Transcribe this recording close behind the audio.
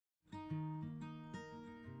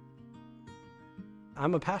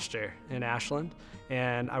I'm a pastor in Ashland,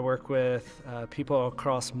 and I work with people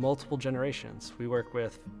across multiple generations. We work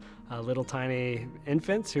with little tiny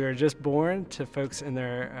infants who are just born to folks in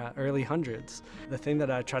their early hundreds. The thing that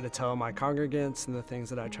I try to tell my congregants and the things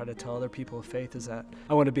that I try to tell other people of faith is that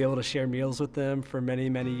I want to be able to share meals with them for many,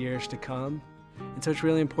 many years to come. And so it's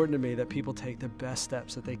really important to me that people take the best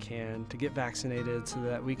steps that they can to get vaccinated so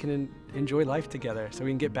that we can enjoy life together, so we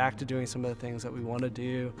can get back to doing some of the things that we want to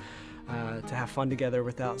do, to have fun together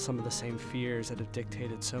without some of the same fears that have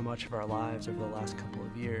dictated so much of our lives over the last couple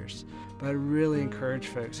of years. But I really encourage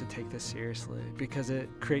folks to take this seriously because it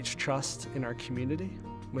creates trust in our community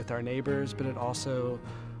with our neighbors, but it also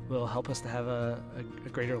will help us to have a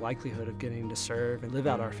greater likelihood of getting to serve and live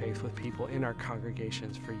out our faith with people in our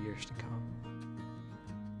congregations for years to come.